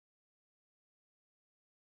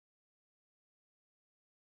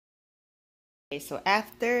Okay, so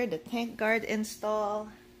after the tank guard install,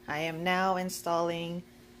 I am now installing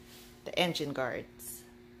the engine guards.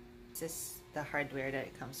 This is the hardware that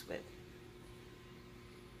it comes with.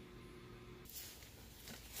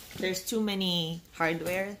 There's too many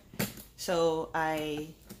hardware, so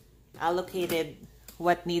I allocated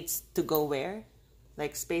what needs to go where,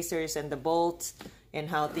 like spacers and the bolts and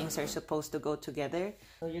how things are supposed to go together.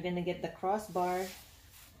 So you're gonna get the crossbar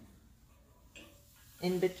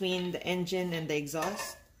in between the engine and the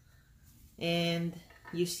exhaust, and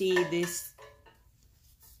you see these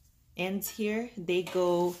ends here, they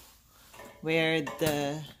go where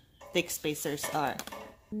the thick spacers are.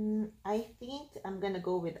 I think I'm gonna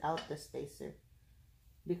go without the spacer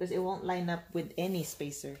because it won't line up with any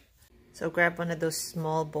spacer. So grab one of those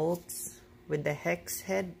small bolts with the hex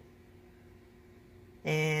head,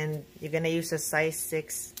 and you're gonna use a size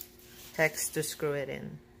 6 hex to screw it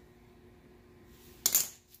in.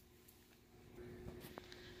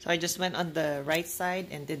 So I just went on the right side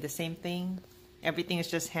and did the same thing. Everything is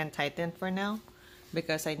just hand tightened for now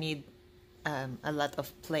because I need a lot of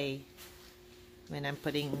play when I'm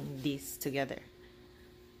putting these together.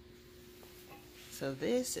 So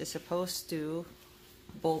this is supposed to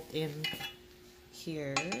bolt in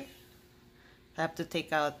here. I have to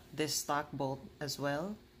take out this stock bolt as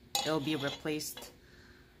well. It will be replaced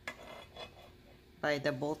by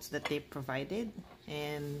the bolts that they provided,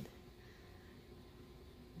 and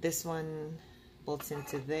this one bolts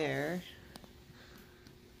into there.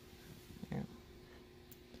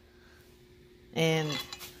 And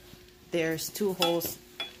there's 2 holes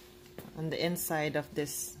on the inside of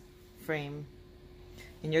this frame,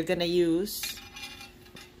 and you're gonna use,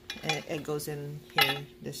 it goes in here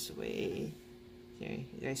this way. Here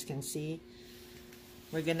you guys can see,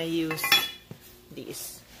 we're gonna use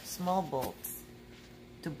these small bolts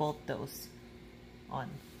to bolt those on.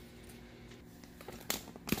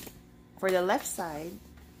 For the left side,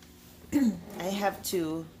 I have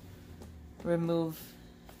to remove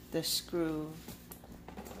the screw.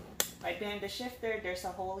 Right behind the shifter, there's a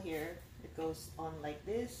hole here. It goes on like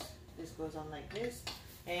this. This goes on like this.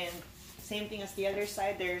 And same thing as the other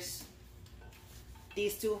side, there's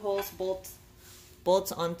these 2 holes,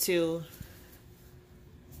 bolts onto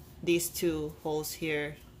these 2 holes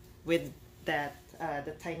here with that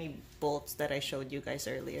the tiny bolts that I showed you guys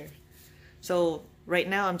earlier. So right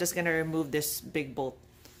now I'm just gonna remove this big bolt.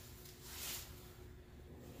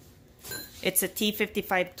 It's a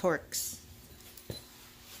T55 Torx.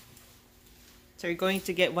 So you're going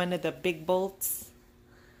to get one of the big bolts,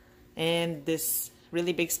 and this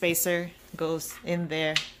really big spacer goes in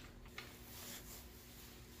there.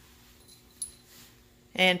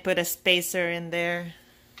 And put a spacer in there.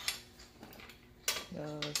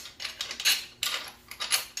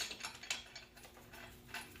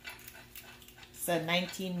 It's a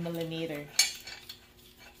 19mm.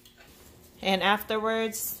 And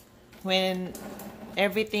afterwards, when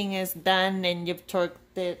everything is done and you've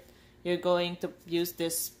torqued it, you're going to use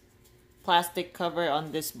this plastic cover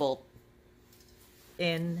on this bolt.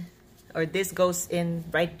 This goes in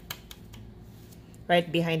right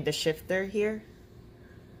behind the shifter here.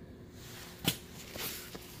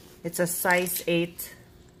 It's a size 8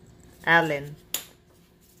 Allen.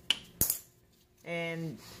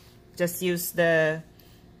 And just use the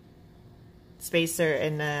spacer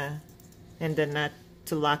and the nut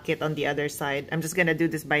to lock it on the other side. I'm just gonna do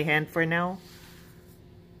this by hand for now.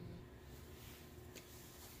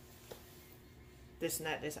 This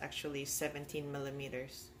nut is actually 17mm.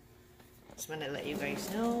 Just wanna let you guys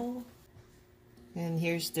know. And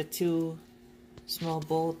here's the 2 small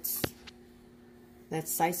bolts.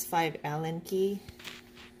 That's size 5 Allen key,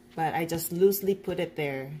 but I just loosely put it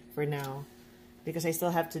there for now because I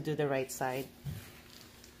still have to do the right side.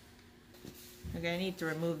 We're gonna need to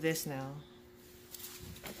remove this now.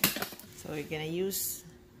 So we're gonna use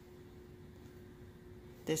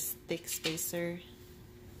this thick spacer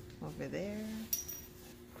over there.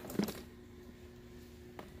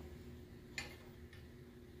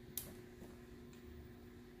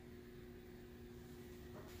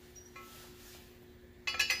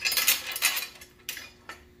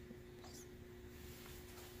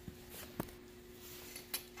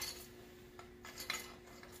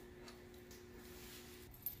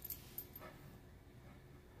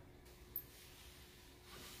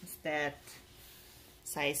 That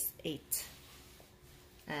size 8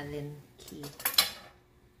 Allen key.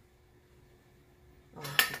 Oh,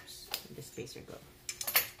 oops, where'd the spacer go?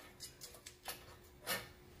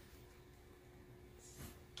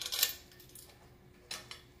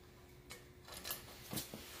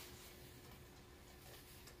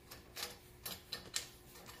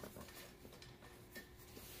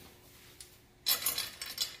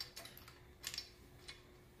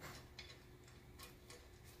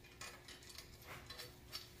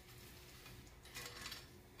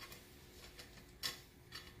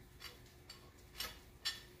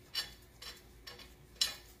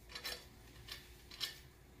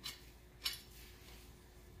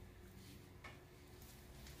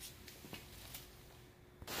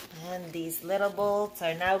 And these little bolts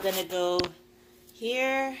are now gonna go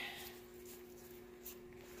here.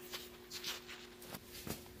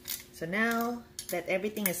 So now that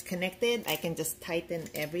everything is connected, I can just tighten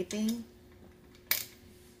everything.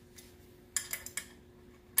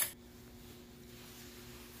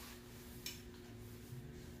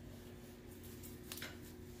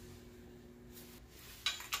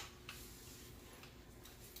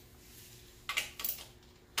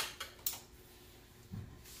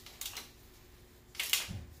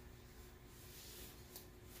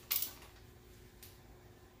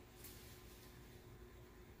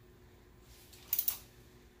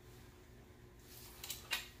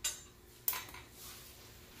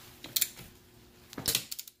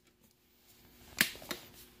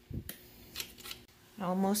 I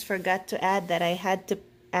almost forgot to add that I had to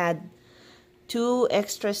add 2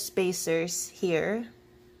 extra spacers here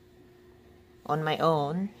on my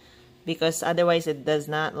own because otherwise it does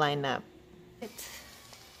not line up.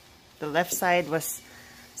 The left side was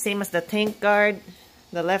same as the tank guard.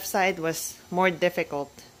 The left side was more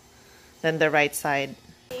difficult than the right side.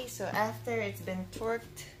 Okay, so after it's been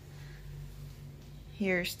torqued,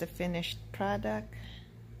 here's the finished product.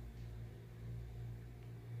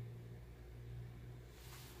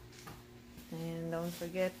 And don't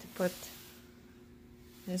forget to put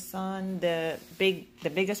this on. The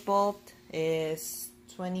biggest bolt is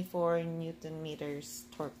 24 Newton meters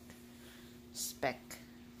torque spec.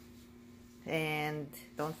 And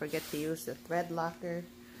don't forget to use the thread locker.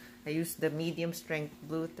 I used the medium strength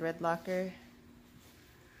blue thread locker.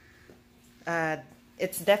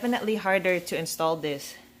 It's definitely harder to install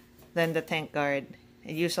this than the tank guard.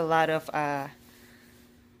 I use a lot of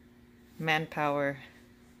manpower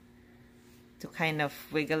to kind of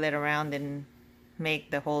wiggle it around and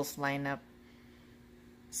make the holes line up.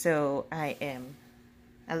 So I am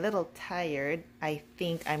a little tired. I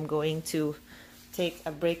think I'm going to take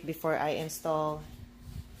a break before I install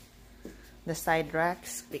the side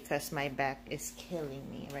racks because my back is killing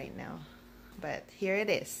me right now. But here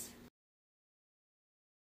it is.